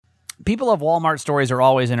people of Walmart stories are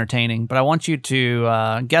always entertaining, but I want you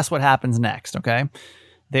to guess what happens next, okay?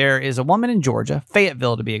 There is a woman in Georgia,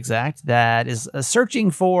 Fayetteville to be exact, that is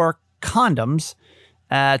searching for condoms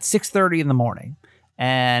at 6:30 in the morning.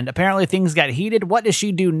 And apparently things got heated. What does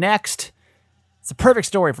she do next? It's a perfect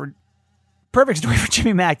story for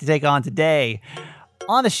Jimmy Mack to take on today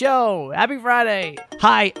on the show. Happy Friday.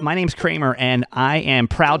 Hi, my name's Kramer, and I am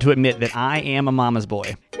proud to admit that I am a mama's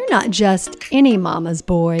boy. You're not just any mama's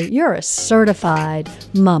boy. You're a certified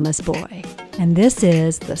mama's boy. And this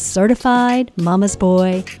is the Certified Mama's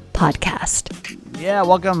Boy podcast. Yeah,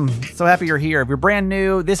 welcome. So happy you're here. If you're brand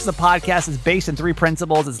new, this is a podcast that's based in 3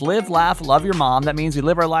 principles. It's live, laugh, love your mom. That means we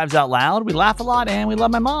live our lives out loud. We laugh a lot, and we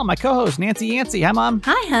love my mom, my co-host, Nancy Yancey. Hi, Mom.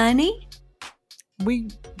 Hi, honey. We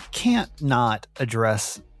can't not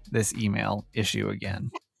address this email issue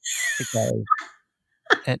again because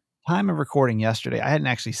at time of recording yesterday, I hadn't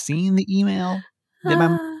actually seen the email that my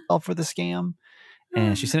mom fell for the scam,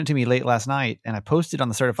 and she sent it to me late last night, and I posted on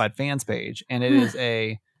the Certified Fans page, and it is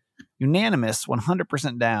a unanimous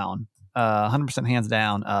 100% down, 100% hands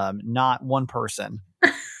down. Not one person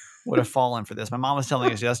would have fallen for this. My mom was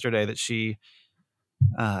telling us yesterday that she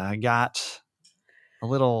got a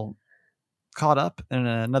little caught up in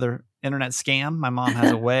another internet scam. My mom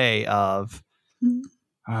has a way of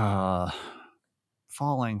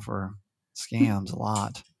falling for scams a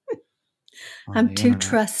lot. I'm too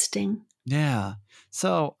trusting. Yeah.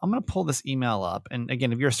 So I'm going to pull this email up. And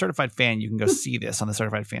again, if you're a certified fan, you can go see this on the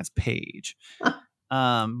Certified Fans page.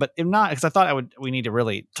 But if not, because I thought we need to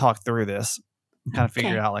really talk through this and kind of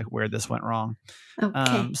figure out like where this went wrong.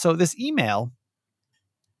 Okay. So this email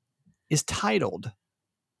is titled,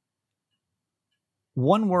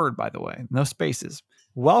 one word, by the way, no spaces.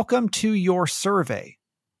 Welcome to your survey.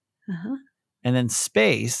 And then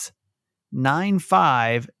space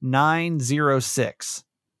 95906.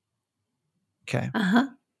 Okay.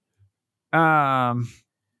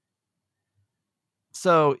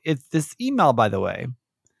 So it's this email, by the way,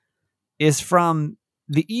 is from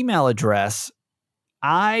the email address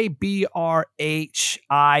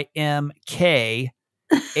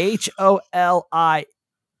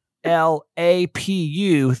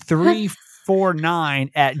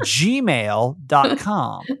at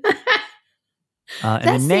gmail.com.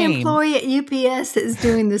 That's the employee at UPS that's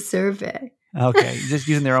doing the survey. Okay, just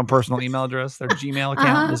using their own personal email address, their Gmail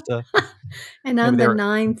account, just to. And I'm the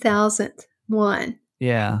 9,000th one.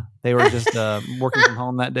 Yeah, they were just working from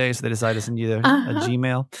home that day, so they decided to send you a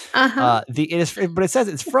Gmail. But it says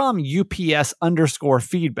it's from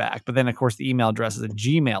UPS_feedback. But then, of course, the email address is a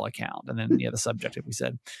Gmail account, and then the subject, if we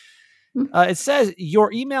said. It says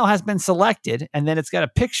your email has been selected, and then it's got a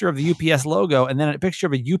picture of the UPS logo, and then a picture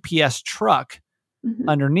of a UPS truck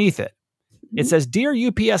underneath it. It says, "Dear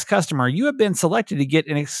UPS customer, you have been selected to get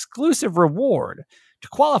an exclusive reward. To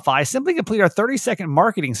qualify, simply complete our 30-second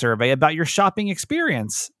marketing survey about your shopping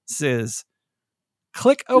experiences.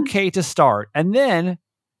 Click OK to start." And then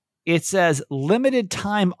it says limited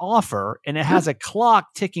time offer, and it has a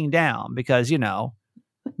clock ticking down because,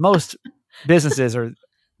 most businesses are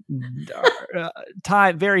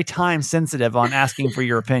very time sensitive on asking for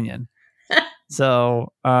your opinion.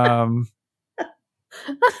 So,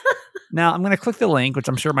 now I'm going to click the link, which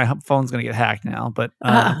I'm sure my phone's going to get hacked now, but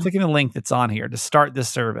I'm clicking the link that's on here to start this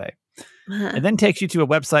survey. It then takes you to a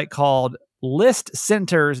website called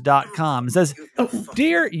listcenters.com. It says,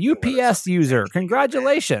 "Dear UPS user,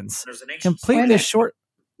 congratulations. Complete this short..."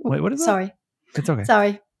 Wait, what is that? Sorry. It's okay.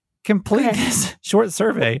 Sorry. Complete this short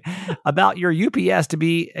survey about your UPS to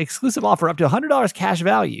be exclusive offer up to $100 cash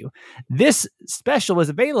value. This special is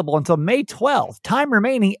available until May 12th. Time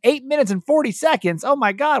remaining 8 minutes and 40 seconds. Oh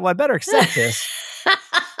my God. Well, I better accept this.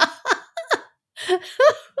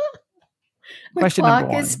 Question clock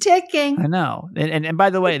number 1. is ticking. I know. And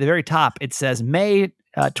by the way, at the very top, it says May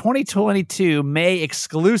 2022 May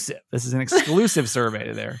exclusive. This is an exclusive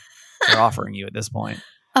survey they're offering you at this point.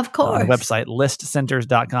 Of course. The website,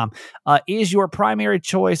 listcenters.com. Is UPS your primary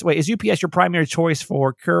choice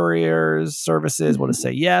for couriers, services? We'll just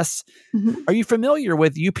say yes. Are you familiar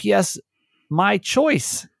with UPS My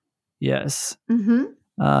Choice? Yes.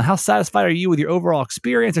 How satisfied are you with your overall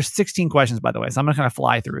experience? There's 16 questions, by the way, so I'm going to kind of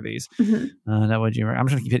fly through these. I'm just going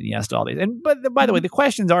to keep hitting yes to all these. But by the way, the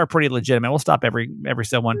questions are pretty legitimate. We'll stop every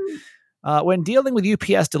so one. When dealing with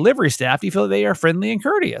UPS delivery staff, do you feel that they are friendly and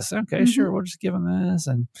courteous? Okay, sure. We'll just give them this.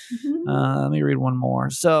 And let me read one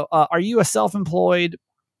more. So, are you self-employed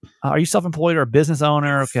or a business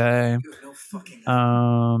owner? Okay.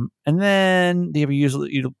 And then do you ever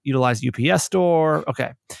utilize UPS store?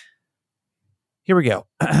 Okay. Here we go.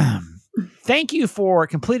 Thank you for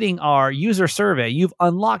completing our user survey. You've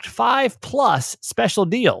unlocked 5+ special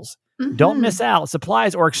deals. Don't miss out.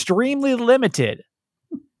 Supplies are extremely limited.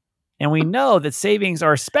 And we know that savings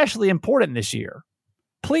are especially important this year.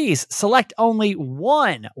 Please select only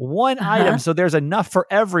one item so there's enough for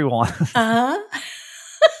everyone.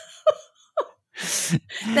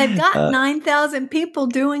 They've got 9,000 people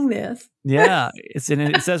doing this. Yeah,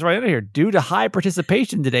 it says right under here, due to high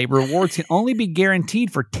participation today, rewards can only be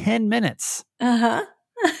guaranteed for 10 minutes. And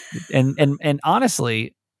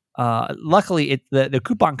honestly, luckily the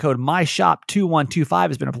coupon code MyShop2125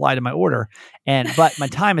 has been applied to my order, but my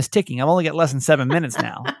time is ticking. I've only got less than 7 minutes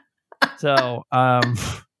now. So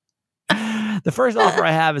the first offer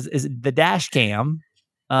I have is the dash cam.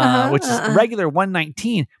 Which is regular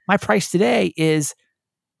 $119. My price today is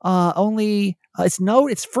only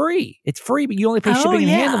it's free. It's free, but you only pay shipping and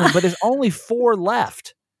handling. But there's only 4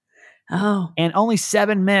 left. And only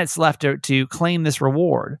 7 minutes left to claim this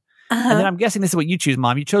reward. And then I'm guessing this is what you choose,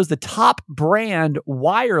 Mom. You chose the top brand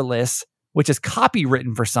wireless, which is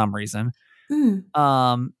copywritten for some reason.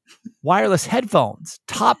 Wireless headphones,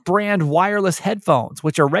 top brand wireless headphones,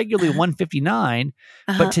 which are regularly $159,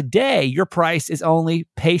 but today your price is only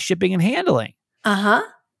pay shipping and handling. And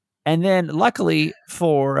then luckily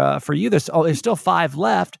for you, there's still 5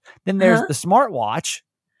 left. Then there's the smartwatch,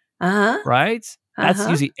 right? That's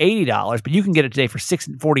usually $80, but you can get it today for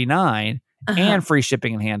 $649 and free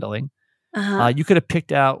shipping and handling. You could have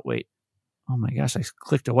picked out. Wait, oh my gosh, I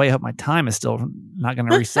clicked away. I hope my time is still not going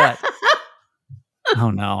to reset. Oh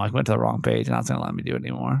no, I went to the wrong page and it's not going to let me do it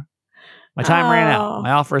anymore. My time ran out.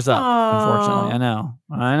 My offer is up, unfortunately.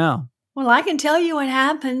 I know. Well, I can tell you what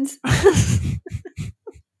happens.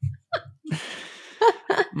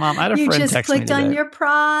 Mom, I had a friend text me today. You just clicked on your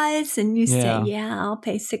price and you say, I'll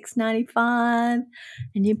pay $6.95.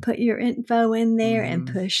 And you put your info in there and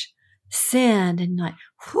push send. And like,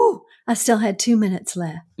 whew, I still had 2 minutes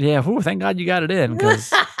left. Yeah, whew, thank God you got it in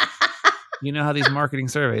because... You know how these marketing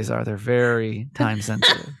surveys are. They're very time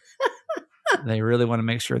sensitive. They really want to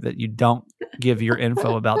make sure that you don't give your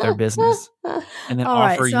info about their business and then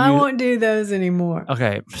offer you. I won't do those anymore.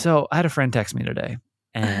 Okay. So I had a friend text me today,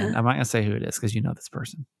 and I'm not going to say who it is because you know this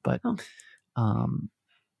person, but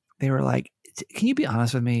they were like, can you be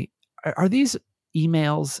honest with me? Are these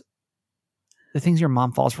emails the things your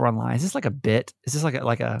mom falls for online? Is this like a bit? Is this like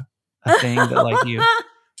a thing that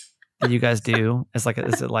that you guys do? Is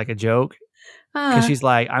it like a joke? Because she's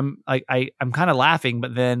like, I'm kind of laughing,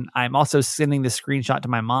 but then I'm also sending this screenshot to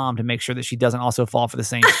my mom to make sure that she doesn't also fall for the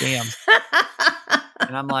same scams.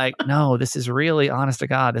 And I'm like, no, this is really, honest to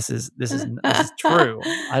God, this is true.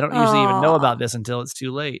 I don't usually even know about this until it's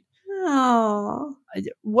too late. Oh,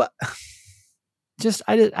 what?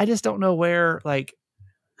 I just don't know where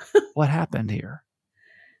what happened here.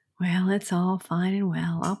 Well, it's all fine and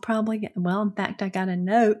well. I'll probably get. Well, in fact, I got a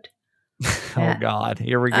note. Oh God,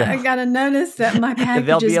 here we go. I got to notice that my package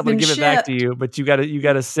they'll be has able to been give shipped. it back to you, but you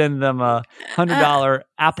got to send them a $100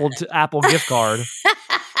 Apple gift card.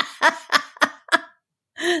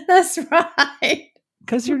 That's right.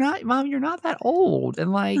 Because Mom, you're not that old,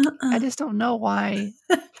 and I just don't know why.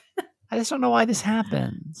 I just don't know why this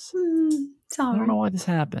happens. Sorry. I don't know why this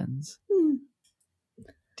happens.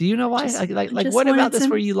 Do you know why? What about this?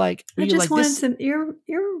 Where you I just wanted some ear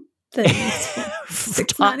things.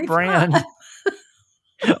 Top brand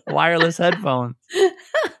wireless headphones.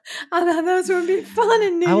 I thought those would be fun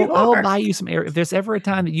in New York. I will buy you some If there's ever a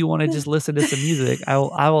time that you want to just listen to some music,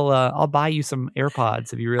 I'll buy you some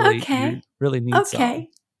AirPods if you really you really need some. Okay.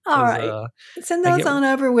 All right. Send those on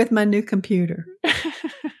over with my new computer.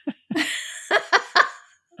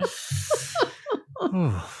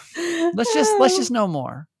 Let's just know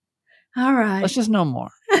more. All right. Let's just know more.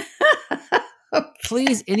 Okay.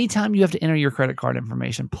 Please, anytime you have to enter your credit card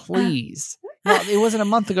information, please. No, it wasn't a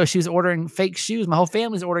month ago. She was ordering fake shoes. My whole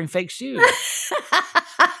family's ordering fake shoes.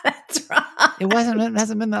 That's right. It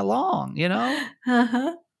hasn't been that long, you know?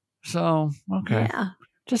 So, okay. Yeah.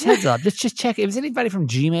 Just heads up. Just check. If it's anybody from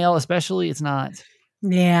Gmail, especially, it's not.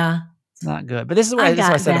 Yeah. It's not good. But this is what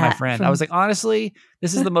I said to my friend. I was like, honestly,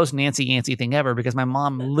 this is the most Nancy Yancy thing ever because my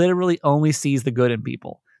mom literally only sees the good in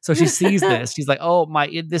people. So she sees this. She's like, oh,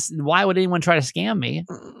 why would anyone try to scam me?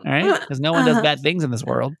 All right? Because no one does bad things in this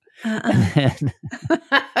world. Okay.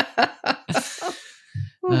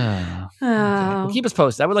 Well, keep us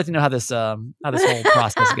posted. I would like to know how this whole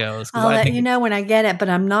process goes. I'll let you know when I get it, but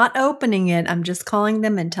I'm not opening it. I'm just calling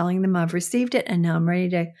them and telling them I've received it, and now I'm ready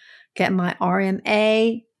to get my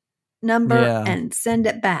RMA number and send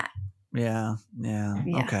it back. Yeah.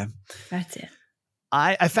 Okay. That's it.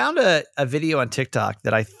 I found a video on TikTok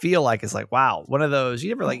that I feel like is like, wow, one of those,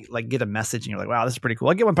 you ever like get a message and you're like, wow, this is pretty cool.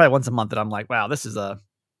 I get one probably once a month that I'm like, wow, this is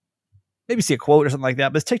maybe see a quote or something like that.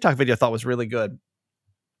 But this TikTok video I thought was really good.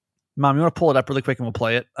 Mom, you want to pull it up really quick and we'll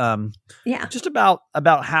play it? Yeah. Just about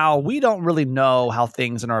how we don't really know how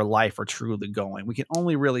things in our life are truly going. We can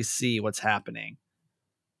only really see what's happening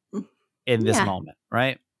in this moment,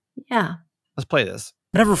 right? Yeah. Let's play this.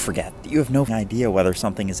 Never forget that you have no idea whether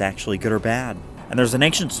something is actually good or bad. And there's an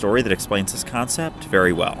ancient story that explains this concept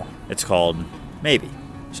very well. It's called Maybe.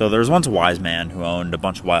 So there was once a wise man who owned a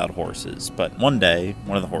bunch of wild horses, but one day,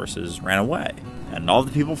 one of the horses ran away. And all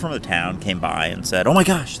the people from the town came by and said, "Oh my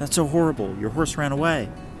gosh, that's so horrible, your horse ran away."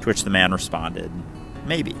 To which the man responded,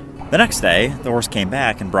 "Maybe." The next day, the horse came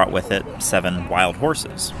back and brought with it 7 wild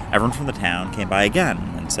horses. Everyone from the town came by again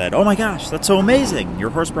and said, "Oh my gosh, that's so amazing, your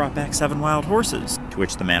horse brought back 7 wild horses." To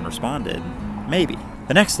which the man responded, "Maybe."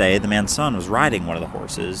 The next day, the man's son was riding one of the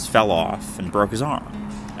horses, fell off, and broke his arm.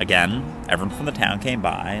 Again, everyone from the town came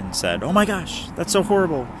by and said, "Oh my gosh, that's so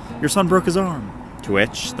horrible, your son broke his arm." To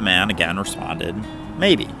which the man again responded,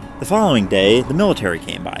 "Maybe." The following day, the military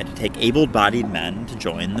came by to take able-bodied men to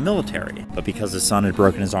join the military. But because his son had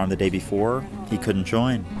broken his arm the day before, he couldn't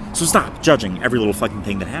join. So stop judging every little fucking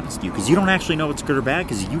thing that happens to you, because you don't actually know what's good or bad,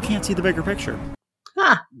 because you can't see the bigger picture.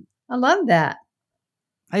 I love that.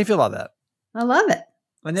 How do you feel about that? I love it.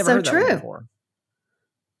 I never heard that one before.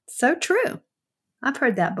 So true. I've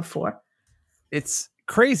heard that before. It's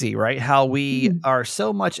crazy, right? How we are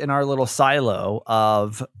so much in our little silo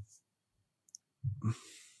of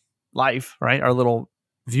life, right? Our little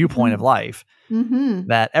viewpoint of life,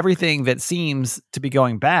 that everything that seems to be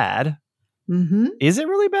going bad, is it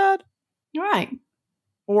really bad? Right.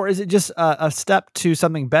 Or is it just a step to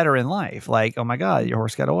something better in life? Like, oh my God, your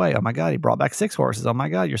horse got away. Oh my God, he brought back 6 horses. Oh my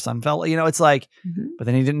God, your son fell. It's like, but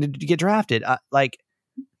then he didn't get drafted. Like,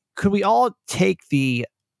 could we all take the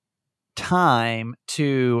time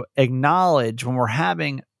to acknowledge when we're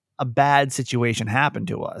having a bad situation happen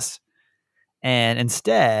to us and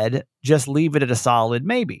instead just leave it at a solid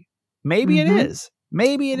maybe? Maybe it is.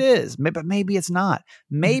 Maybe it is. But maybe it's not.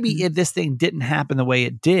 Maybe if this thing didn't happen the way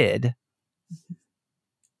it did,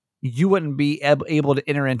 you wouldn't be able to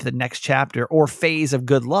enter into the next chapter or phase of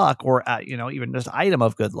good luck or, even just item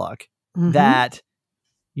of good luck that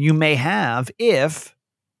you may have if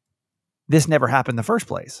this never happened in the first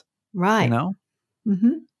place. Right.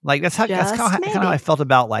 Like that's kind of how I felt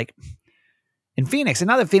about like in Phoenix. And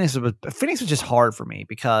now that Phoenix was just hard for me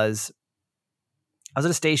because I was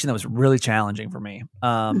at a station that was really challenging for me.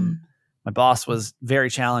 My boss was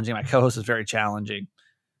very challenging. My co-host was very challenging.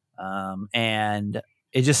 And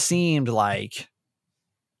it just seemed like,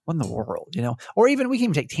 what in the world, Or even we can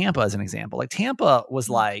even take Tampa as an example. Like Tampa was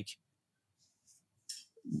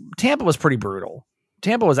pretty brutal.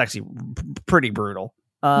 Tampa was actually pretty brutal.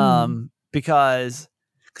 Because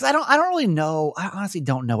I don't really know. I honestly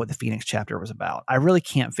don't know what the Phoenix chapter was about. I really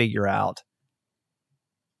can't figure out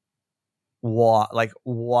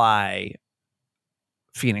why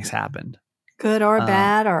Phoenix happened. Good or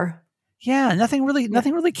bad or. Yeah, nothing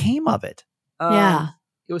really came of it.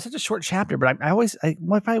 It was such a short chapter, but I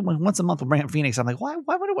probably once a month will bring up Phoenix. I'm like, why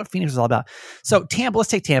wonder what Phoenix is all about? So Tampa, let's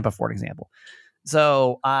take Tampa for an example.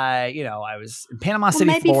 So I was in Panama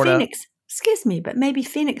City, Florida. Phoenix, excuse me, but maybe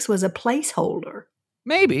Phoenix was a placeholder.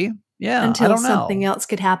 Maybe, yeah. Until I don't know. Something else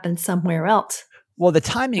could happen somewhere else. Well, the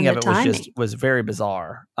timing of it was very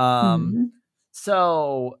bizarre.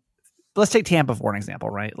 So let's take Tampa for an example,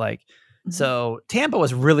 right? Like, so Tampa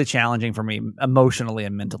was really challenging for me emotionally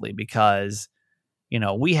and mentally because,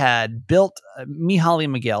 we had built me, Holly,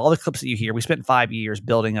 and Miguel, all the clips that you hear. We spent 5 years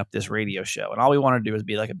building up this radio show, and all we wanted to do was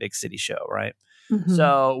be like a big city show, right?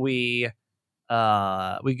 So we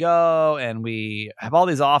go and we have all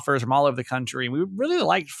these offers from all over the country. We really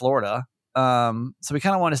liked Florida. So we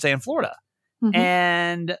kind of want to stay in Florida.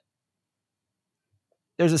 And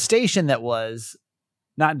there's a station that was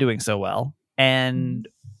not doing so well. And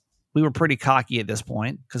we were pretty cocky at this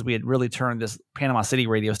point because we had really turned this Panama City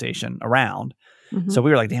radio station around. So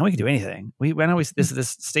we were like, damn, we can do anything. I know this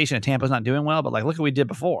station in Tampa is not doing well, but like, look what we did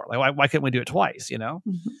before. Like, why couldn't we do it twice,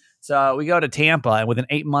 So we go to Tampa, and within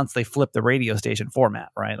 8 months, they flipped the radio station format,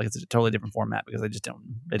 right? Like it's a totally different format because they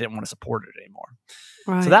didn't want to support it anymore.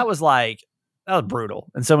 Right. So that was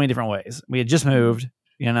brutal in so many different ways. We had just moved,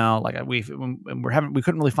 like we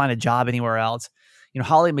couldn't really find a job anywhere else.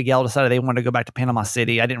 Holly and Miguel decided they wanted to go back to Panama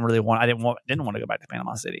City. I didn't want to go back to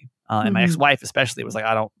Panama City. And my ex-wife especially was like,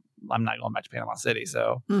 I'm not going back to Panama City.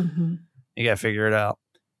 So you got to figure it out.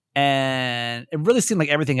 And And it really seemed like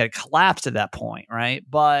everything had collapsed at that point, right?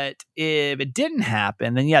 But if it didn't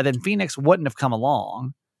happen, then Phoenix wouldn't have come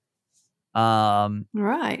along.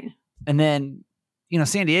 Right. And then,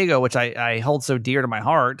 San Diego, which I hold so dear to my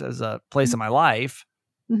heart as a place in my life,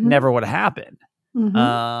 never would have happened.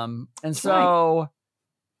 And so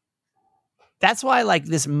that's why, like,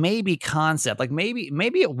 this maybe concept, like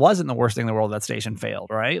maybe it wasn't the worst thing in the world that station failed,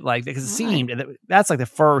 right? Like, because it seemed that's like the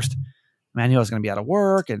first, I knew I was going to be out of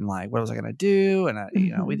work, and like, what was I going to do? And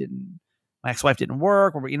my ex-wife didn't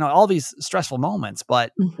work, or all these stressful moments.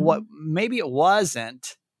 But what maybe it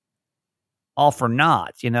wasn't all for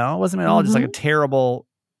naught, it wasn't at all just like a terrible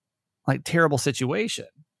situation.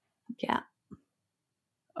 Yeah.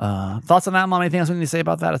 Thoughts on that, Mom? Anything else we need to say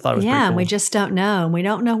about that? I thought it was pretty cool. And we just don't know. We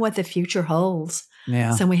don't know what the future holds.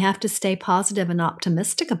 Yeah. So we have to stay positive and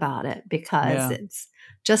optimistic about it, because it's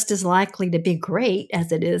just as likely to be great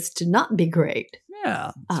as it is to not be great.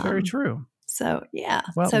 Yeah, it's very true. So, yeah.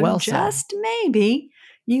 Well just maybe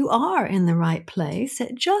you are in the right place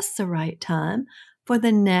at just the right time for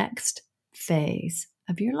the next phase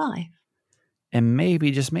of your life. And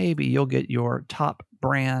maybe, just maybe, you'll get your top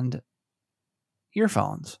brand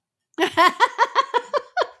earphones. Probably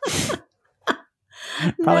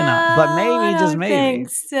not, but maybe, just maybe. I think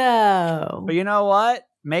so. But you know what?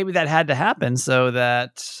 Maybe that had to happen so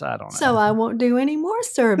that, I don't know. So I won't do any more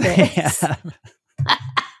surveys.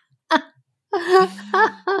 All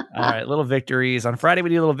right, little victories. On Friday, we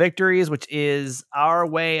do little victories, which is our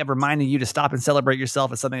way of reminding you to stop and celebrate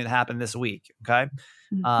yourself as something that happened this week. Okay.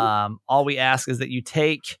 All we ask is that you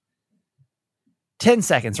take 10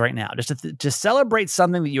 seconds right now just to celebrate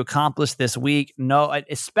something that you accomplished this week. No,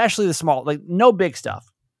 especially the small, like no big stuff.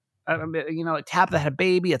 Like Tabitha had a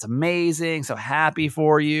baby. It's amazing. So happy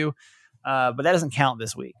for you. But that doesn't count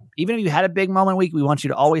this week. Even if you had a big moment week, we want you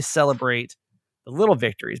to always celebrate the little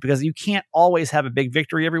victories, because you can't always have a big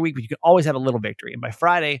victory every week, but you can always have a little victory. And by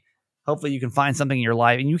Friday, hopefully you can find something in your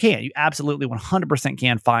life, and you absolutely 100%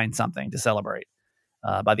 can find something to celebrate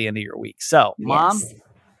by the end of your week. So, Mom? Yes.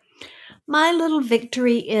 My little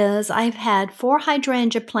victory is I've had 4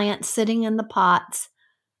 hydrangea plants sitting in the pots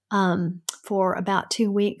for about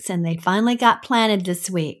 2 weeks, and they finally got planted this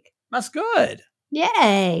week. That's good.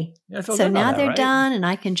 Yay. Yeah, so now they're done, and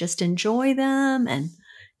I can just enjoy them and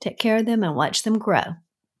take care of them and watch them grow.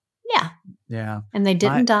 Yeah. Yeah. And they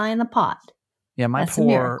didn't die in the pot. Yeah, my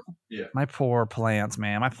poor plants,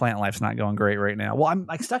 man. My plant life's not going great right now. Well, I'm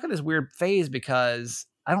like stuck in this weird phase because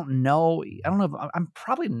I don't know if I'm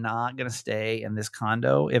probably not going to stay in this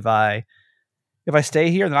condo. If I stay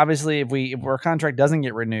here, then obviously if our contract doesn't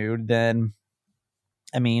get renewed, then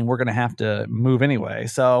we're going to have to move anyway.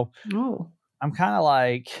 So I'm kind of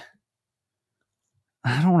like,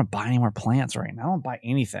 I don't want to buy any more plants right now. I don't want to buy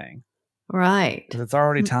anything. Right. Because it's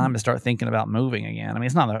already time to start thinking about moving again.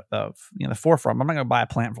 It's not the forefront. I'm not going to buy a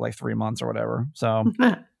plant for like 3 months or whatever. So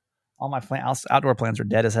all my outdoor plants are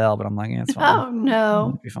dead as hell, but I'm like, it's fine. Oh, no.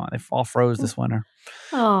 It'll be fine. They all froze this winter.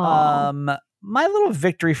 Oh. My little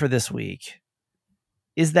victory for this week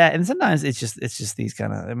is that, and sometimes it's just these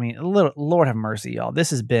kind of, Lord have mercy, y'all. This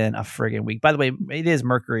has been a friggin' week. By the way, it is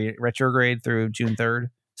Mercury retrograde through June 3rd.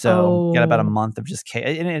 So got about a month of just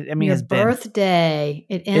chaos. Your birthday.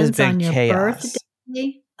 It ends on your birthday.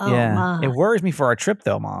 Oh, yeah. my. It worries me for our trip,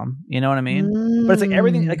 though, Mom. You know what I mean? But it's like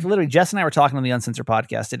everything, like literally, Jess and I were talking on the Uncensored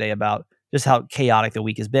podcast today about just how chaotic the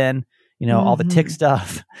week has been. All the tick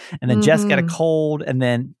stuff. And then Jess got a cold. And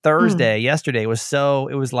then yesterday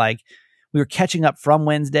was like, we were catching up from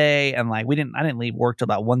Wednesday, and like I didn't leave work till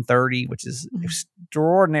about 1:30, which is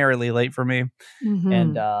extraordinarily late for me.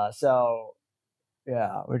 And so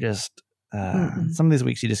yeah, we're just some of these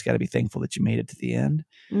weeks you just got to be thankful that you made it to the end.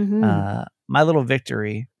 My little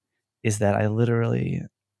victory is that I literally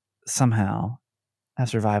somehow have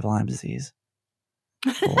survived Lyme disease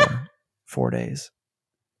for 4 days.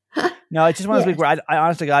 No, it's just one of those weeks where I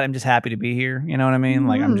honestly, God, I'm just happy to be here. You know what I mean?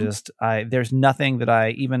 Like there's nothing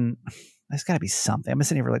that there's got to be something. I've been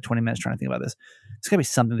sitting here for like 20 minutes trying to think about this. There's got to be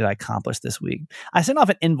something that I accomplished this week. I sent off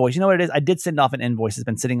an invoice. You know what it is? I did send off an invoice. It's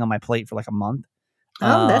been sitting on my plate for like a month.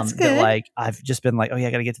 Oh, that's good. Like I've just been like, oh yeah,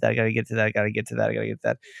 I got to get to that. I got to get to that. I got to get to that. I got to get to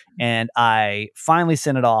that. And I finally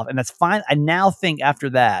sent it off, and that's fine. I now think after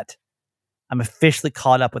that, I'm officially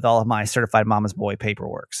caught up with all of my certified mama's boy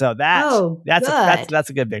paperwork. So that's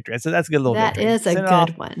a good victory. So that's a good little victory. That is a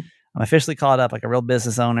good one. I'm officially caught up like a real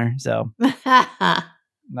business owner. So that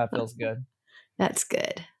feels good. That's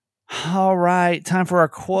good. All right. Time for our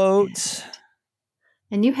quote.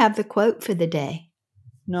 And you have the quote for the day.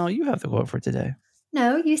 No, you have the quote for today.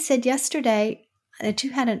 No, you said yesterday that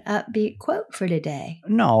you had an upbeat quote for today.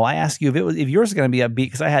 No, I asked you if yours is going to be upbeat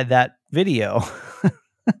because I had that video.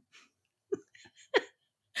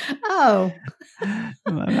 Oh.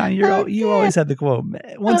 You always had the quote.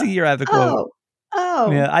 Once a year I have the quote.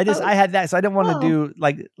 Yeah, I had that, so I didn't want to do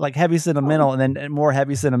like heavy sentimental and then more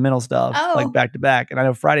heavy sentimental stuff like back to back. And I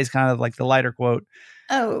know Friday's kind of like the lighter quote.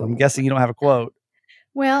 Oh. I'm guessing you don't have a quote.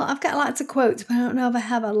 Well, I've got lots of quotes, but I don't know if I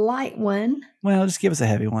have a light one. Well, just give us a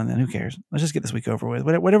heavy one then. Who cares? Let's just get this week over with.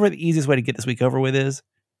 Whatever the easiest way to get this week over with is.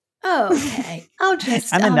 Oh, okay.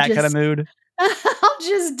 I'm in that kind of mood. I'll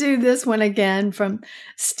just do this one again from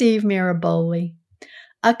Steve Maraboli.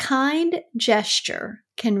 A kind gesture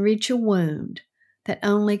can reach a wound that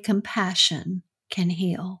only compassion can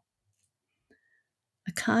heal.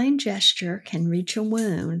 A kind gesture can reach a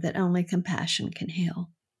wound that only compassion can heal.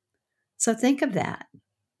 So think of that.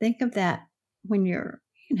 Think of that when you're,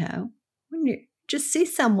 when you just see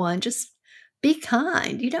someone, just be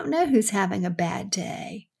kind. You don't know who's having a bad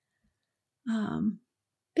day.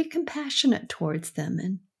 Be compassionate towards them.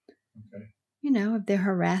 And, if they're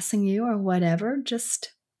harassing you or whatever,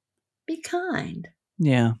 just be kind.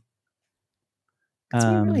 Yeah. Because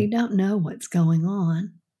we really don't know what's going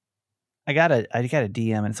on. I got a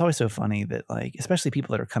DM, and it's always so funny that, like, especially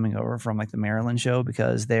people that are coming over from like the Maryland show,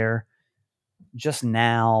 because they're just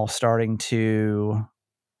now starting to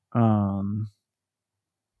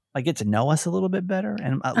like get to know us a little bit better.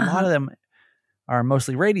 And a lot of them are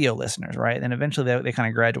mostly radio listeners, right? And eventually they kind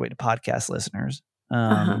of graduate to podcast listeners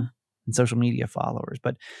and social media followers.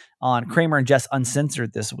 But on Kramer and Jess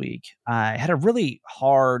Uncensored this week, I had a really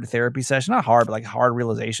hard therapy session, not hard, but like hard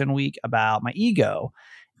realization week about my ego.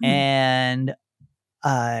 And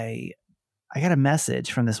I got a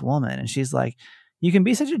message from this woman, and she's like, you can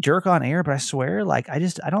be such a jerk on air, but I swear, like, I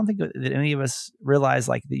don't think that any of us realize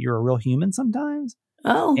like that you're a real human sometimes.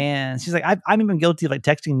 Oh. And she's like, I'm even guilty of like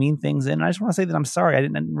texting mean things in. And I just want to say that I'm sorry. I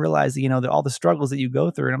didn't realize that, that all the struggles that you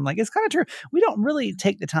go through. And I'm like, it's kind of true. We don't really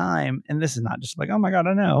take the time. And this is not just like, oh my God,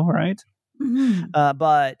 I know. Right. Mm-hmm.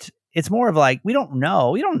 But it's more of like, we don't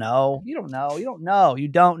know. You don't know. You don't know. You don't know. You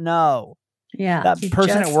don't know. Yeah. That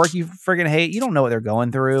person at work you friggin' hate, you don't know what they're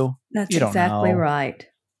going through. That's you exactly don't know. right.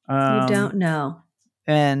 You don't know.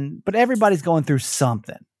 But everybody's going through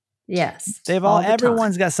something. Yes.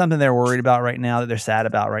 Everyone's got something they're worried about right now, that they're sad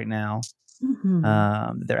about right now,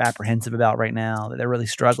 that they're apprehensive about right now, that they're really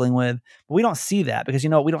struggling with. But we don't see that because, we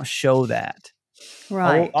don't show that.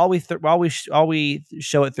 Right. All we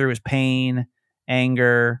show it through is pain,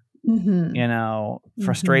 anger,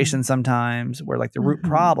 frustration sometimes, where like the root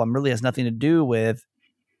problem really has nothing to do with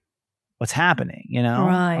what's happening,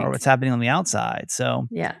 right, or what's happening on the outside. So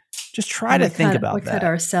yeah, just try to think about that. We cut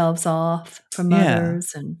ourselves off from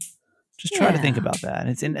others, and just try to think about that.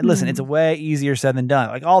 Listen, it's a way easier said than done.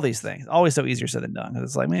 Like all these things, always so easier said than done.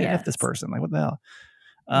 Because it's like, man, F this person. Like, what the hell?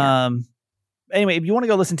 Yeah. Anyway, if you want to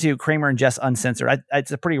go listen to Kramer and Jess Uncensored,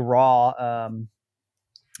 it's a pretty raw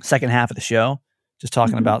second half of the show, just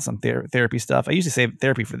talking about some therapy stuff. I usually save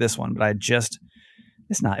therapy for this one, but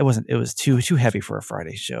it was too heavy for a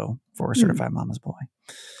Friday show for a certified mama's boy.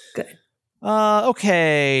 Good.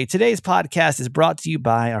 Okay. Today's podcast is brought to you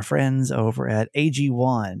by our friends over at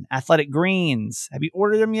AG1 Athletic Greens. Have you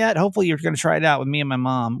ordered them yet? Hopefully you're going to try it out with me and my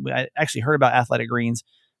mom. I actually heard about Athletic Greens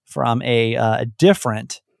from a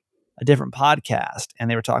different podcast, and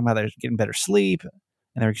they were talking about they're getting better sleep,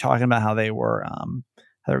 and they were talking about how they were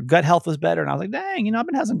how their gut health was better. And I was like, dang, I've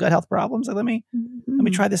been having some gut health problems. So let me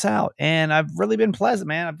try this out. And I've really been pleasant,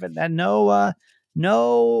 man. I've had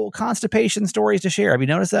no constipation stories to share. Have you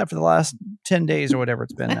noticed that for the last 10 days or whatever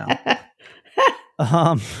it's been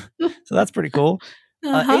now? So that's pretty cool.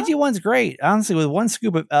 AG1's great. Honestly, with one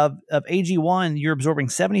scoop of AG1, you're absorbing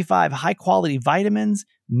 75 high quality vitamins,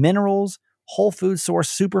 minerals, whole food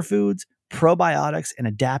source superfoods, probiotics, and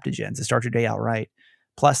adaptogens to start your day out right.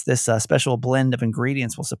 Plus, this special blend of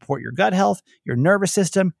ingredients will support your gut health, your nervous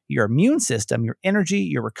system, your immune system, your energy,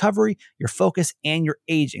 your recovery, your focus, and your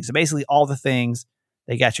aging. So basically all the things,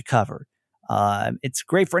 they got you covered. It's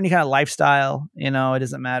great for any kind of lifestyle. It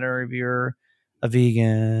doesn't matter if you're a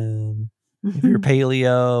vegan, if you're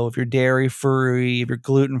paleo, if you're dairy free, if you're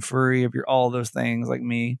gluten free, if you're all those things like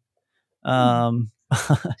me.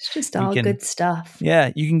 It's just all good stuff.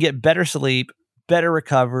 Yeah. You can get better sleep, better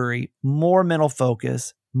recovery, more mental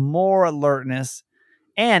focus, more alertness,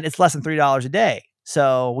 and it's less than $3 a day.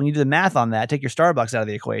 So when you do the math on that, take your Starbucks out of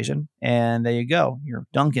the equation, and there you go. Your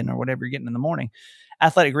Dunkin' or whatever you're getting in the morning.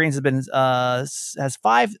 Athletic Greens has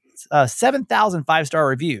 7,000 5-star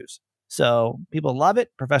reviews. So people love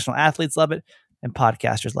it. Professional athletes love it, and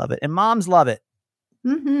podcasters love it, and moms love it.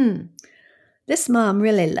 Mm-hmm. This mom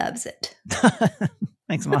really loves it.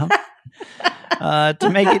 Thanks, Mom. To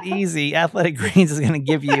make it easy, Athletic Greens is going to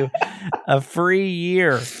give you a free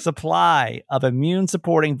year supply of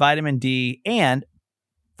immune-supporting vitamin D and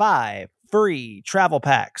 5 free travel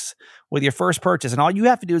packs with your first purchase. And all you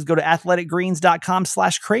have to do is go to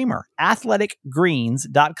athleticgreens.com/Kramer.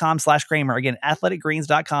 athleticgreens.com/Kramer. Again,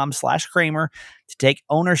 athleticgreens.com/Kramer to take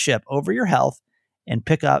ownership over your health and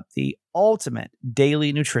pick up the ultimate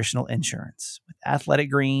daily nutritional insurance with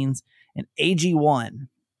Athletic Greens and AG1.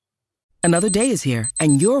 Another day is here,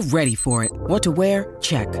 and you're ready for it. What to wear?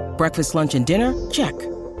 Check. Breakfast, lunch, and dinner? Check.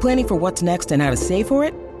 Planning for what's next and how to save for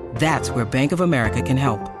it? That's where Bank of America can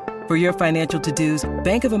help. For your financial to-dos,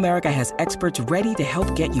 Bank of America has experts ready to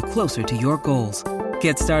help get you closer to your goals.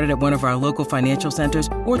 Get started at one of our local financial centers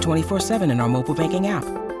or 24/7 in our mobile banking app.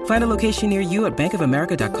 Find a location near you at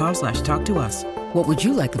bankofamerica.com/talktous. What would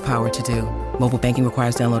you like the power to do? Mobile banking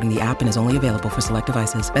requires downloading the app and is only available for select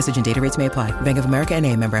devices. Message and data rates may apply. Bank of America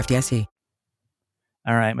NA, member FDIC.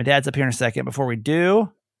 All right, my dad's up here in a second. Before we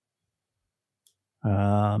do,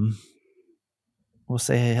 we'll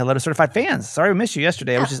say hello to certified fans. Sorry we missed you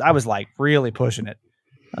yesterday. I was like really pushing it.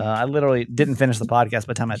 I literally didn't finish the podcast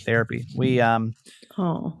by the time I had therapy.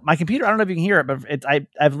 My computer, I don't know if you can hear it, but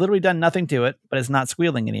I've literally done nothing to it, but it's not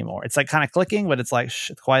squealing anymore. It's like kind of clicking, but it's like,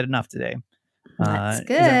 it's quiet enough today. That's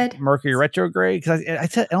good. Mercury retrograde, because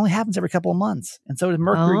it only happens every couple of months. And so does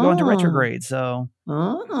Mercury go into retrograde. So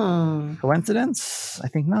coincidence? I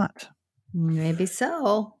think not. Maybe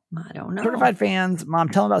so. I don't know. Certified fans. Mom,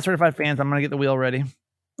 tell them about certified fans. I'm going to get the wheel ready.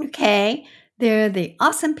 Okay. They're the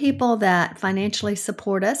awesome people that financially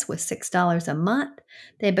support us with $6 a month.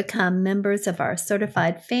 They become members of our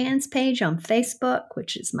certified fans page on Facebook,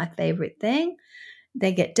 which is my favorite thing.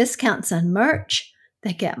 They get discounts on merch.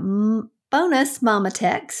 They get bonus mama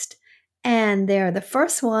text. And they're the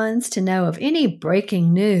first ones to know of any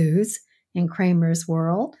breaking news in Kramer's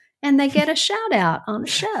world. And they get a shout out on the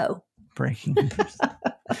show. Breaking news.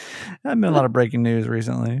 I've been a lot of breaking news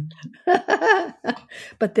recently.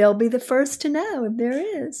 But they'll be the first to know if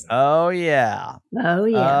there is. Oh, yeah. Oh,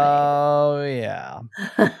 yeah. Oh, yeah.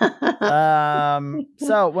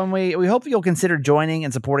 So when we hope you'll consider joining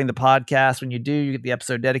and supporting the podcast. When you do, you get the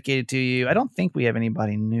episode dedicated to you. I don't think we have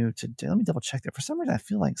anybody new today. Let me double check that. For some reason, I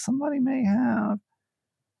feel like somebody may have.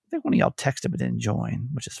 I think one of y'all texted but didn't join,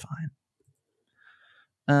 which is fine.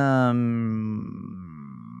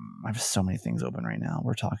 I have so many things open right now.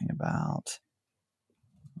 We're talking about.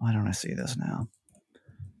 Why don't I see this now?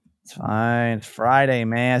 It's fine. It's Friday,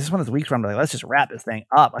 man. This is one of those weeks where I'm like, let's just wrap this thing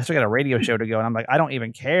up. I still got a radio show to go, and I'm like, I don't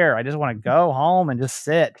even care. I just want to go home and just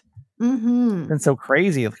sit. Mm-hmm. It's been so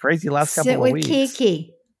crazy. Crazy last couple of weeks. Sit with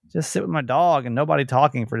Kiki. Just sit with my dog and nobody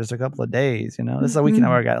talking for just a couple of days. You know, this is a weekend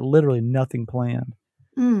where I got literally nothing planned.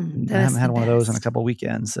 I haven't had one of those in a couple of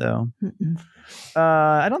weekends, so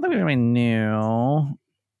I don't think we have any new.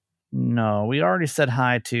 No, we already said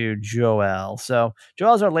hi to Joel. So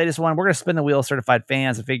Joel's our latest one. We're going to spin the wheel of certified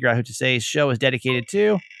fans and figure out who today's show is dedicated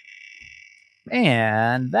to.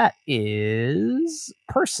 And that is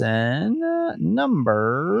person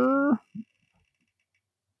number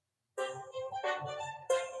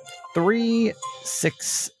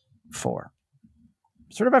 364.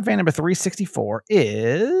 Certified fan number 364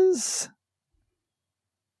 is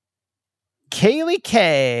Kaylee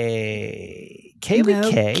K.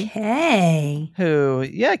 K. Who,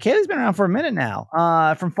 Kaylee's been around for a minute now.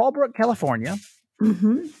 From Fallbrook, California.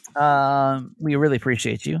 We really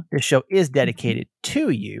appreciate you. This show is dedicated to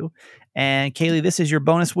you. And Kaylee, this is your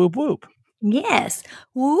bonus whoop whoop. Yes.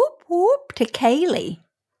 Whoop whoop to Kaylee.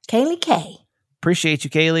 Kaylee K. Appreciate you,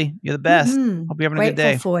 Kaylee. You're the best. Hope you're having a good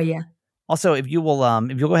day. Grateful for you. Also, if you'll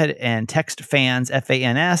go ahead and text fans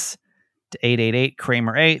FANS to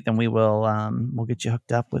 888-Kramer8, then we'll get you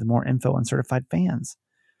hooked up with more info on certified fans.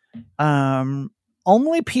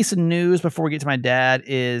 Only piece of news before we get to my dad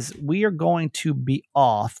is we are going to be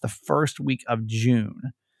off the first week of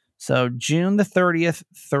June. So May the 30th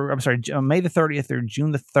through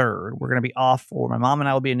June the 3rd, we're going to be off. For my mom and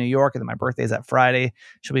I will be in New York, and then my birthday is that Friday.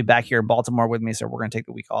 She'll be back here in Baltimore with me, so we're going to take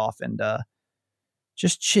the week off and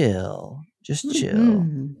just chill.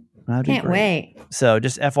 Can't wait. So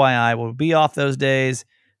just FYI, we'll be off those days.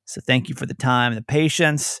 So thank you for the time and the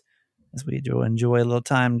patience as we do enjoy a little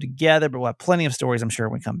time together. But we'll have plenty of stories, I'm sure,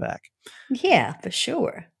 when we come back. Yeah, for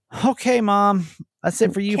sure. Okay, Mom. That's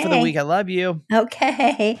it for you for the week. I love you.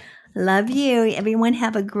 Okay. Love you. Everyone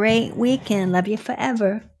have a great weekend. Love you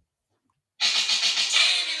forever.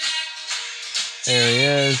 There he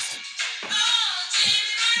is.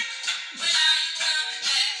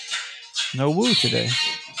 No woo today.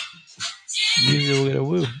 Usually we'll get a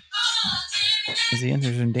woo. Is he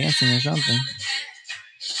interested in dancing or something?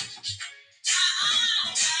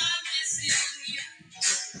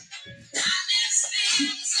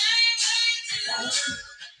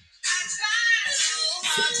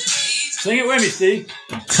 Sing it with me, Steve.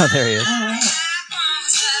 Oh, there he is.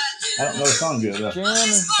 I don't know the song good though. Jimmy.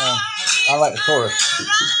 I like the chorus.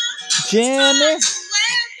 Jimmy.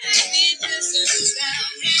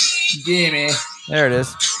 Jimmy. There it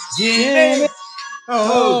is. Jimmy.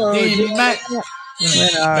 Oh, Jimmy Mack. When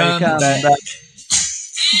are you coming back?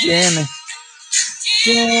 Jimmy.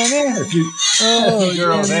 Jimmy. A few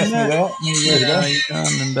girls asked me that many years ago. When are you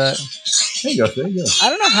coming back? There you go, there you go. I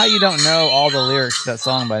don't know how you don't know all the lyrics to that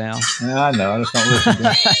song by now. Yeah, I know. I just don't listen to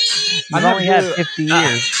it. You've only had 50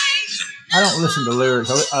 years. I don't listen to lyrics.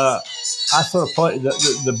 I sort of play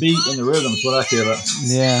the beat and the rhythm is what I care about.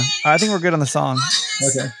 Yeah. I think we're good on the song.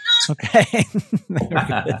 Okay.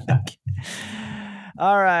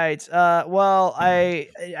 All right. Well,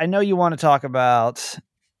 I know you want to talk about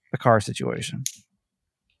the car situation.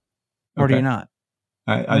 Or do you not?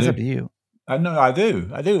 It's up to you. I know. I do.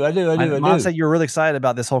 Mom said you were really excited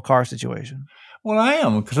about this whole car situation. Well, I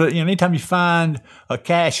am, because anytime you find a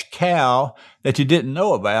cash cow that you didn't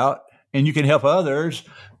know about, and you can help others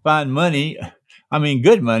find money, I mean,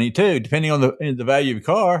 good money too, depending on the value of your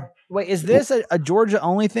car. Wait, is this a Georgia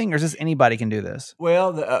only thing, or is this anybody can do this?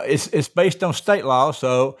 Well, it's based on state law,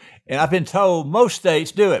 and I've been told most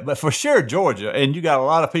states do it, but for sure Georgia, and you got a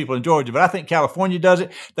lot of people in Georgia, but I think California does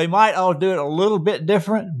it. They might all do it a little bit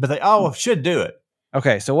different, but they all should do it.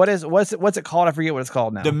 Okay, so what's it called? I forget what it's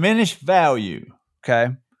called now. Diminished value. Okay,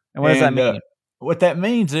 and what does that mean? What that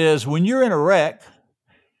means is when you're in a wreck,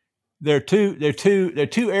 there are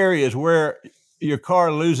two areas where your car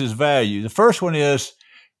loses value. The first one is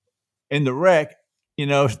in the wreck,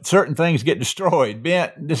 certain things get destroyed,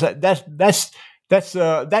 bent. That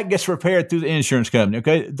gets repaired through the insurance company.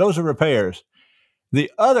 Okay, those are repairs.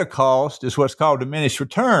 The other cost is what's called diminished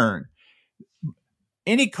return.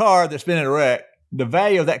 Any car that's been in a wreck, the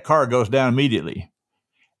value of that car goes down immediately,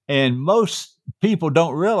 and most people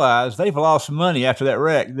don't realize they've lost money after that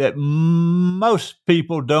wreck. That most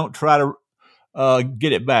people don't try to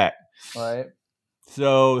get it back. Right.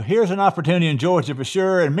 So here's an opportunity in Georgia for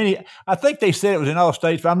sure, and I think they said it was in all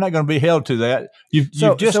states, but I'm not going to be held to that. You've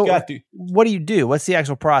just got to. What do you do? What's the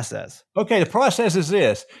actual process? Okay, the process is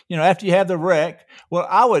this. After you have the wreck, well,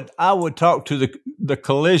 I would talk to the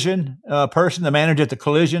collision person, the manager at the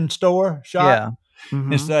collision shop,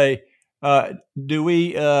 and say, does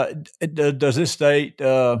this state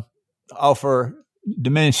offer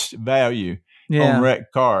diminished value on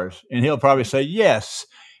wrecked cars? And he'll probably say yes.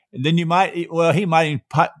 And then he might even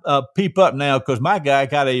peep up now, because my guy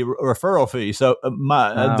got a referral fee. So it's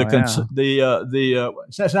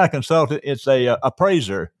not a consultant; it's a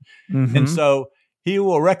appraiser, and so he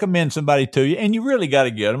will recommend somebody to you, and you really got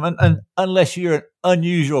to get them, unless you're an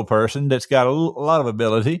unusual person that's got a lot of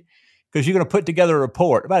ability, because you're going to put together a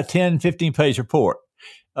report, about a 10, 15-page report.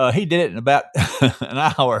 He did it in about an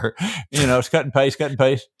hour. It's cut and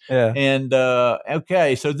paste. Yeah. And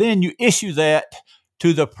okay, so then you issue that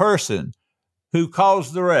to the person who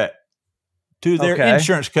caused the wreck, to their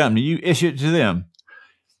insurance company. You issue it to them.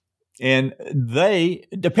 And they,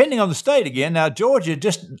 depending on the state again, now Georgia,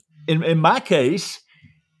 just in my case,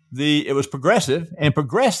 it was Progressive, and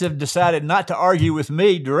Progressive decided not to argue with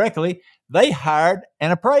me directly. They hired an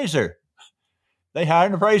appraiser. They hired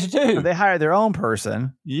an appraiser too. So they hired their own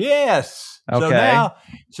person. Yes. Okay. So now,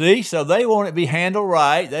 so they want it to be handled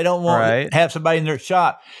right. They don't want to have somebody in their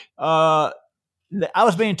shop. I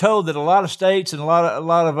was being told that a lot of states and a lot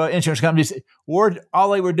of insurance companies all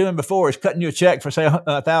they were doing before is cutting you a check for say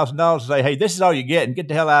 $1,000 and say, hey, this is all you get, and get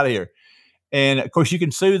the hell out of here. And of course, you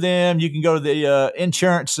can sue them. You can go to the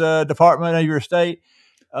insurance department of your state.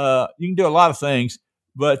 You can do a lot of things,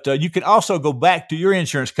 but you can also go back to your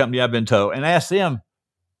insurance company, I've been told, and ask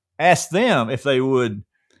them if they would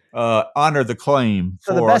honor the claim.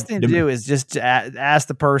 So the best thing to do is just to ask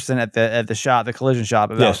the person at the shop, the collision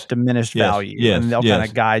shop, about diminished value, and they'll kind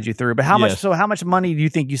of guide you through. But how much money do you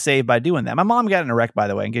think you saved by doing that? My mom got in a wreck, by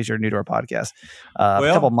the way, in case you're new to our podcast, a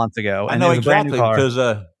couple months ago. I know exactly, because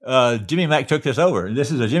Jimmy Mack took this over.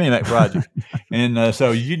 This is a Jimmy Mack project, and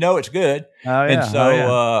so it's good. Oh yeah, and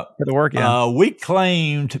so good to work in. We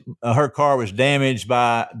claimed her car was damaged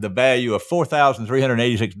by the value of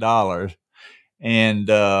 $4,386. And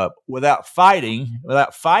without fighting,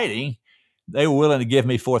 they were willing to give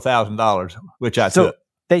me $4,000, which I took.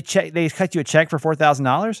 They cut you a check for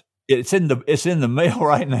 $4,000? It's in the mail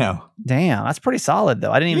right now. Damn, that's pretty solid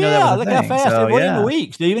though. I didn't even know that was a look thing. how fast it went in a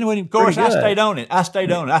week, Stephen. Of course, I stayed on it.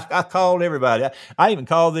 I called everybody. I even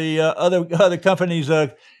called the other company's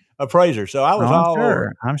appraiser. So I was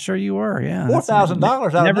over. I'm sure you were. Yeah,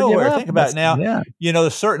 $4,000 out of nowhere. Think about it now. Yeah.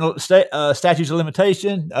 There's certain statutes of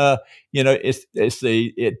limitation.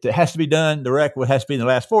 It has to be done. The wreck has to be in the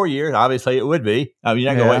last 4 years. Obviously, it would be. I mean,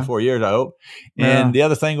 you're not going to wait 4 years, I hope. And the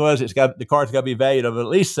other thing was, the car's got to be valued of at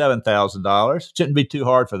least $7,000. Shouldn't be too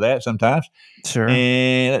hard for that sometimes. Sure.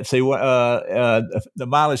 And let's see, the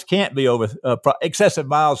mileage can't be over. Excessive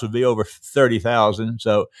miles would be over 30,000.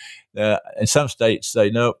 So. In some states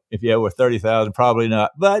say no. If you have over 30,000, probably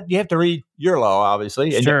not. But you have to read your law,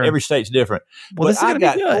 obviously, and every state's different. Well, but I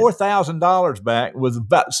got $4,000 back with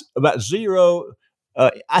about zero.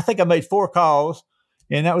 I think I made 4 calls,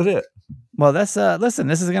 and that was it. Well, that's listen.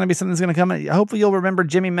 This is going to be something that's going to come. Hopefully, you'll remember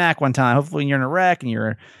Jimmy Mack one time. Hopefully, you're in a wreck and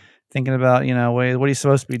you're thinking about what he's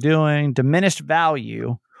supposed to be doing. Diminished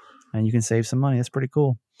value, and you can save some money. That's pretty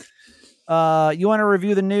cool. You want to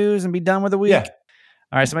review the news and be done with the week? Yeah.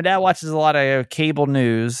 All right, so my dad watches a lot of cable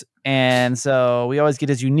news, and so we always get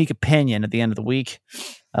his unique opinion at the end of the week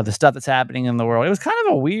of the stuff that's happening in the world. It was kind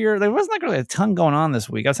of there wasn't really a ton going on this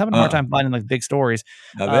week. I was having a hard time finding big stories.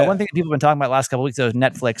 One thing that people have been talking about the last couple of weeks is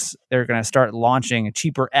Netflix. They're going to start launching a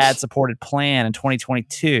cheaper ad-supported plan in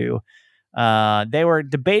 2022. They were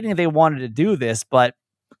debating if they wanted to do this, but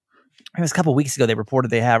it was a couple of weeks ago they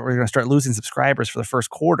reported we're going to start losing subscribers for the first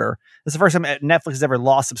quarter. This is the first time Netflix has ever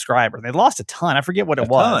lost subscribers. They lost a ton. I forget what it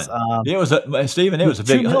was. It was Stephen. It was a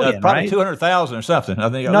big, million, probably right? 200,000 or something. I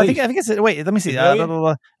think. I think it's. Wait, let me see.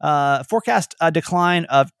 Forecast a decline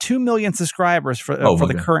of 2 million subscribers for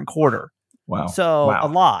the current quarter. Wow. So a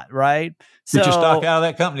lot, right? Get your stock out of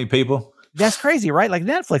that company, people. That's crazy, right? Like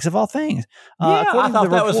Netflix, of all things. I thought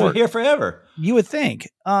that was here forever. You would think.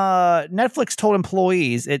 Netflix told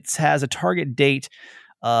employees it has a target date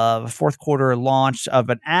of fourth quarter launch of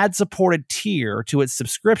an ad-supported tier to its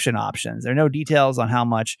subscription options. There are no details on how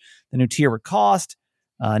much the new tier would cost.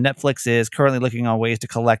 Netflix is currently looking on ways to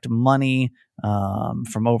collect money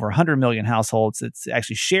from over 100 million households. It's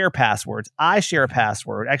actually share passwords. I share a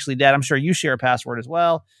password. Actually, Dad, I'm sure you share a password as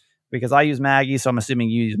well, because I use Maggie's, so I'm assuming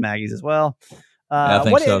you use Maggie's as well. I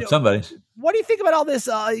think so. Somebody's. What do you think about all this?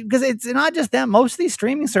 Because it's not just them. Most of these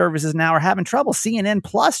streaming services now are having trouble. CNN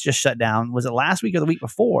Plus just shut down. Was it last week or the week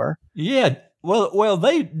before? Yeah. Well,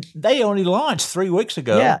 they only launched 3 weeks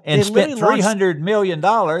ago and spent $300 million.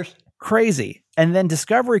 Crazy. And then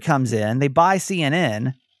Discovery comes in. They buy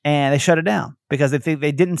CNN. And they shut it down because they think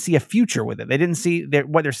they didn't see a future with it. They didn't see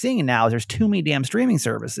what they're seeing now is there's too many damn streaming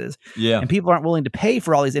services. Yeah. And people aren't willing to pay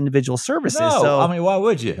for all these individual services. No, so, I mean, why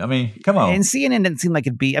would you? I mean, come on. And CNN didn't seem like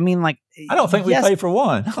it'd be, I don't think we pay for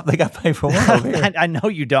one. I don't think I pay for one over here. I know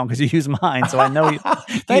you don't because you use mine. So I know you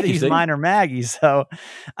either use mine or Maggie. So,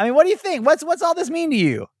 what do you think? What's all this mean to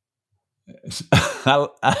you?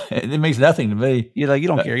 It means nothing to me. You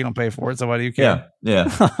don't care. You don't pay for it. So why do you care? Yeah.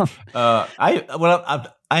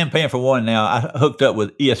 I am paying for one now. I hooked up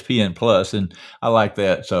with ESPN Plus, and I like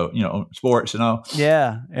that. So sports and all.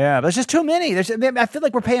 Yeah. But there's just too many. I feel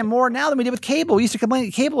like we're paying more now than we did with cable. We used to complain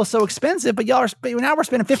that cable was so expensive, but now we're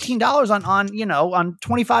spending $15 on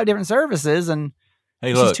 25 different services, and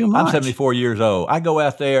hey, look, I'm 74 years old. I go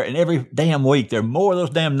out there, and every damn week there are more of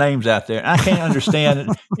those damn names out there, and I can't understand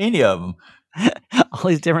any of them. All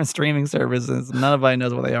these different streaming services. Nobody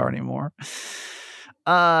knows what they are anymore.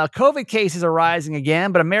 COVID cases are rising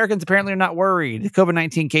again, but Americans apparently are not worried.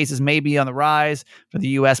 COVID-19 cases may be on the rise for the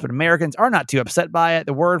U.S., but Americans are not too upset by it.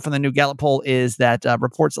 The word from the new Gallup poll is that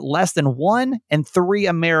reports less than 1 in 3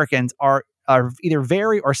 Americans are either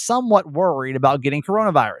very or somewhat worried about getting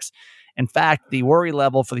coronavirus. In fact, the worry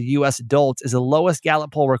level for the U.S. adults is the lowest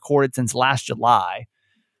Gallup poll recorded since last July.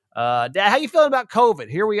 Dad, how you feeling about COVID?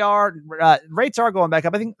 Here we are. Rates are going back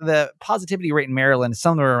up. I think the positivity rate in Maryland is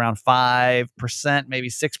somewhere around 5%, maybe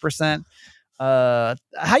 6%. How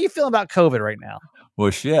you feeling about COVID right now?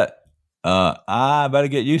 Well, shit. I better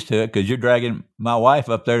get used to it because you're dragging my wife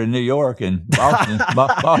up there to New York and Boston,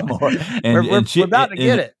 Baltimore. And we're about to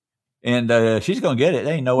get it. And she's going to get it.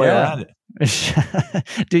 There ain't no way around it.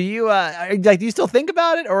 Do you do you still think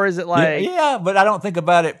about it, or is it like but I don't think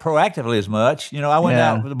about it proactively as much. I went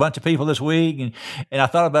out with a bunch of people this week and I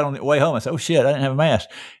thought about it on the way home. I said, oh shit, I didn't have a mask.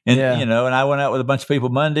 And and I went out with a bunch of people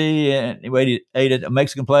Monday and we ate at a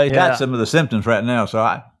Mexican place. Got some of the symptoms right now, so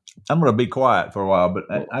I'm going to be quiet for a while, but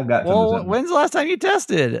I've got some of the symptoms. When's the last time you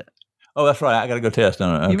tested? Oh, that's right. I got to go test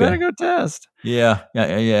on it. Okay. You better go test. Yeah.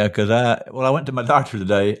 Because I went to my doctor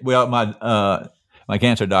today. My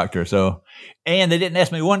cancer doctor. So And they didn't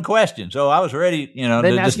ask me one question. So I was ready, They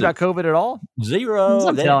didn't ask you about COVID at all?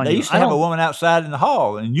 Zero. They used to have a woman outside in the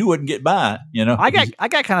hall and you wouldn't get by, I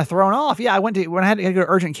got kind of thrown off. Yeah, when I had to go to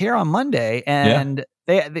urgent care on Monday and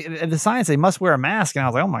the sign said, must wear a mask. And I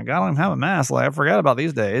was like, oh my God, I don't even have a mask. Like, I forgot about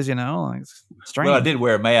these days, like, it's strange. Well, I did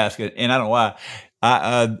wear a mask and I don't know why.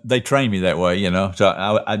 They trained me that way,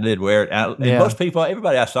 so I did wear it. And most people,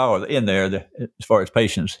 everybody I saw in there, as far as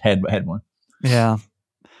patients, had one. Yeah.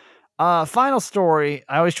 Final story.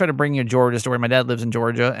 I always try to bring you a Georgia story. My dad lives in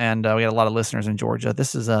Georgia, and we got a lot of listeners in Georgia.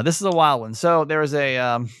 This is a wild one. So there was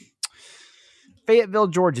a Fayetteville,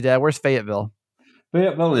 Georgia. Dad, where's Fayetteville?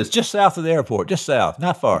 Fayetteville is just south of the airport, just south,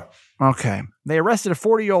 not far. Okay. They arrested a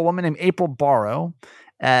 40-year-old woman named April Barrow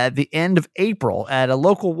at the end of April at a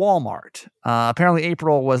local Walmart. Apparently,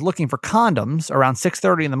 April was looking for condoms around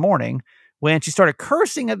 6:30 in the morning when she started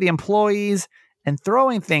cursing at the employees and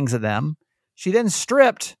throwing things at them. She then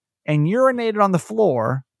stripped and urinated on the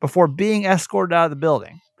floor before being escorted out of the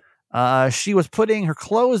building. She was putting her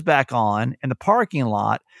clothes back on in the parking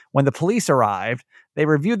lot when the police arrived. They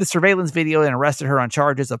reviewed the surveillance video and arrested her on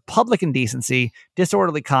charges of public indecency,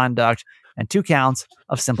 disorderly conduct, and 2 counts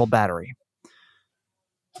of simple battery.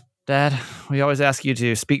 Dad, we always ask you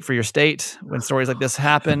to speak for your state when stories like this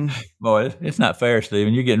happen. Boy, it's not fair,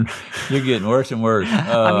 Stephen. You're getting worse and worse.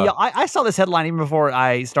 I saw this headline even before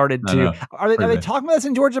I started to. Are they talking about this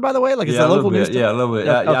in Georgia, by the way? Like, it's a local news? Yeah, a little bit.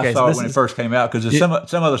 I saw it when it first came out because there's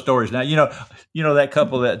some other stories now. That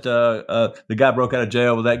couple that the guy broke out of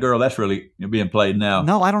jail with that girl. That's really being played now.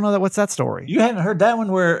 No, I don't know that. What's that story? You haven't heard that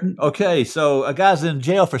one? So a guy's in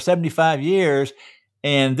jail for 75 years.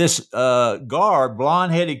 And this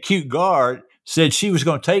blonde-headed, cute guard, said she was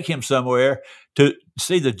going to take him somewhere to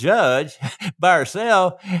see the judge by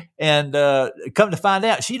herself. And come to find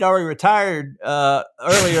out, she'd already retired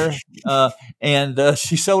earlier, and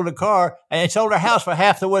she sold a car and sold her house for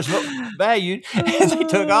half that was valued. And they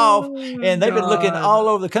took off, and they've been looking all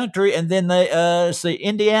over the country. And then they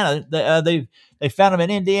Indiana. They found him in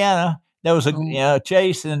Indiana. There was a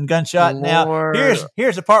chase and gunshot. Now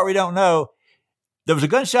here's the part we don't know. There was a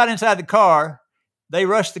gunshot inside the car. They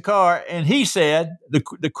rushed the car, and he said, the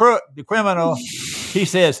criminal, he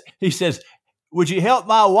says, would you help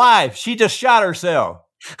my wife? She just shot herself.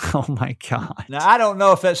 Oh my God. Now, I don't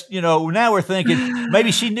know if that's, now we're thinking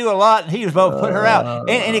maybe she knew a lot and he was about to put her out.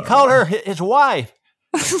 And he called her his wife.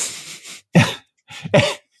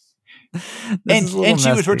 and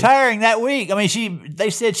she was retiring that week. I mean,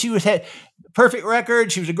 they said she had perfect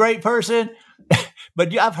record. She was a great person.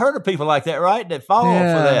 But I've heard of people like that, right? That fall for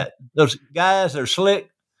that. Those guys are slick.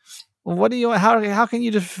 Well, what do you want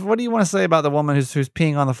to say about the woman who's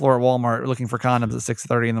peeing on the floor at Walmart looking for condoms at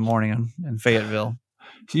 6:30 in the morning in Fayetteville?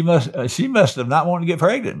 She must have not wanted to get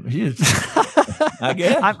pregnant. I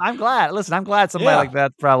guess. I'm glad. Listen, I'm glad somebody like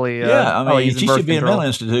that probably. She should be in a mental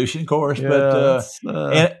institution, of course. Yeah,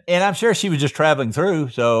 but and I'm sure she was just traveling through.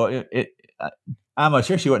 So I'm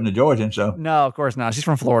sure she wasn't a Georgian. So no, of course not. She's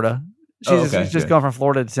from Florida. She's just going from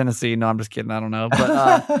Florida to Tennessee. No, I'm just kidding. I don't know.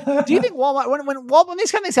 But do you think Walmart, when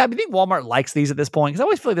these kind of things happen, do you think Walmart likes these at this point? Because I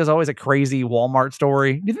always feel like there's always a crazy Walmart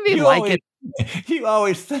story. Do you think they like it? You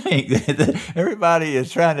always think that everybody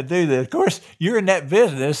is trying to do this. Of course, you're in that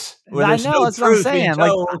business where there's no truth being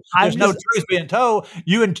told. There's no truth being told.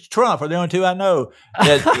 You and Trump are the only two I know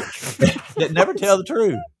that never tell the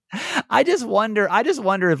truth. I just wonder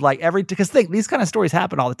if because these kind of stories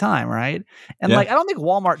happen all the time, right? And I don't think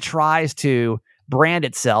Walmart tries to brand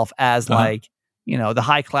itself as the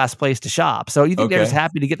high class place to shop. So you think they're just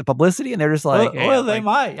happy to get the publicity and they're just like, they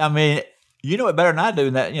might. I mean, you know it better than I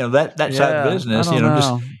do that, that side of business,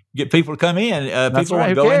 just get people to come in. People want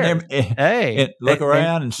to go in there and look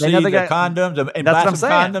around and see the condoms and buy some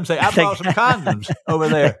condoms. Say, I bought some condoms over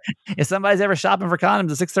there. If somebody's ever shopping for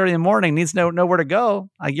condoms at 6:30 in the morning, needs to know where to go,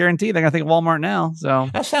 I guarantee they're going to think of Walmart now. So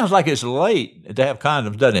that sounds like it's late to have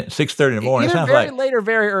condoms, doesn't it? 6:30 in the morning. Either very late or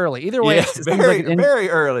very early. Either way, it's very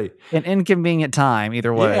early. An inconvenient time.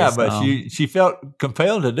 Either way. Yeah, but she felt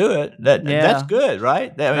compelled to do it. That's good,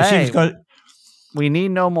 right? She was going. We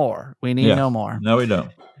need no more. No more. No, we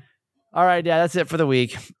don't. All right, Dad, that's it for the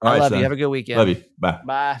week. I love you. Have a good weekend. Love you. Bye.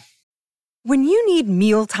 Bye. When you need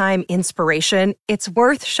mealtime inspiration, it's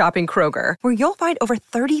worth shopping Kroger, where you'll find over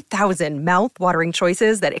 30,000 mouth-watering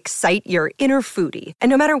choices that excite your inner foodie. And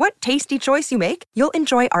no matter what tasty choice you make, you'll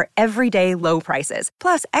enjoy our everyday low prices,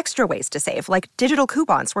 plus extra ways to save, like digital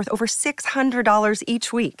coupons worth over $600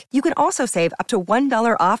 each week. You can also save up to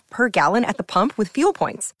 $1 off per gallon at the pump with fuel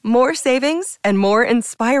points. More savings and more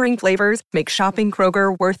inspiring flavors make shopping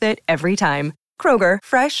Kroger worth it every time. Kroger,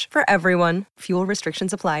 fresh for everyone. Fuel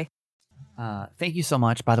restrictions apply. Thank you so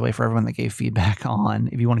much, by the way, for everyone that gave feedback on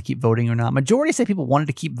if you want to keep voting or not. Majority say people wanted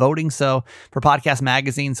to keep voting for Podcast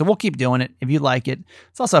Magazine, so we'll keep doing it if you like it.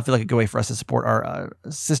 It's also, I feel like, a good way for us to support our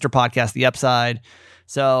sister podcast, The Upside.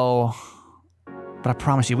 So, but I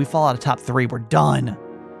promise you, we fall out of top 3, we're done.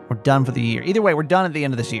 We're done for the year. Either way, we're done at the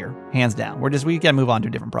end of this year, hands down. We got to move on to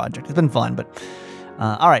a different project. It's been fun, but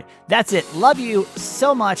all right, that's it. Love you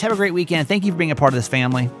so much. Have a great weekend. Thank you for being a part of this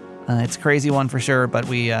family. It's a crazy one for sure, but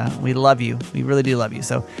we love you. We really do love you.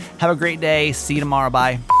 So have a great day. See you tomorrow.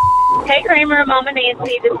 Bye. Hey, Kramer, Mama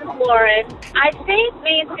Nancy. This is Lauren. I think,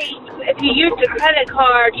 Nancy, if you used a credit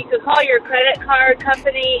card, you could call your credit card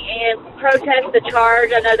company and protest the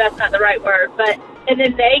charge. I know that's not the right word, and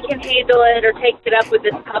then they can handle it or take it up with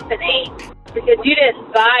this company because you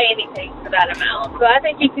didn't buy anything for that amount. So I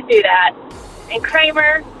think you can do that. And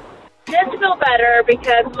Kramer, just feel better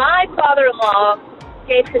because my father-in-law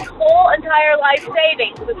gave his whole entire life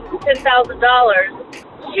savings, which was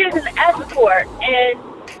 $10,000. She was an escort, and,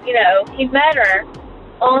 he met her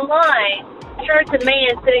online. Sure, it's a man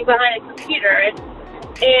sitting behind a computer,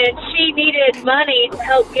 and she needed money to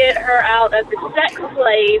help get her out of the sex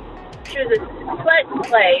slave. She was a sex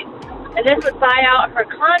slave, and this would buy out her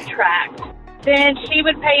contract. Then she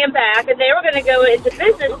would pay him back, and they were going to go into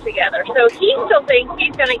business together. So he still thinks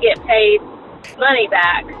he's going to get paid money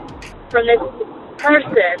back from this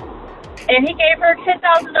person, and he gave her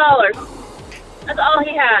 $10,000. That's all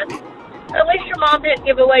he had. At least your mom didn't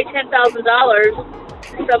give away $10,000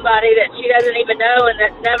 to somebody that she doesn't even know and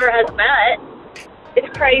that never has met.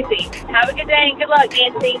 It's crazy. Have a good day and good luck,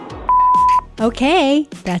 Nancy. Okay,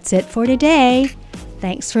 that's it for today.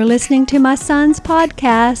 Thanks for listening to my son's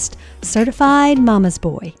podcast, Certified Mama's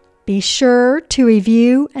Boy. Be sure to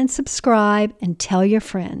review and subscribe and tell your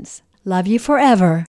friends. Love you forever.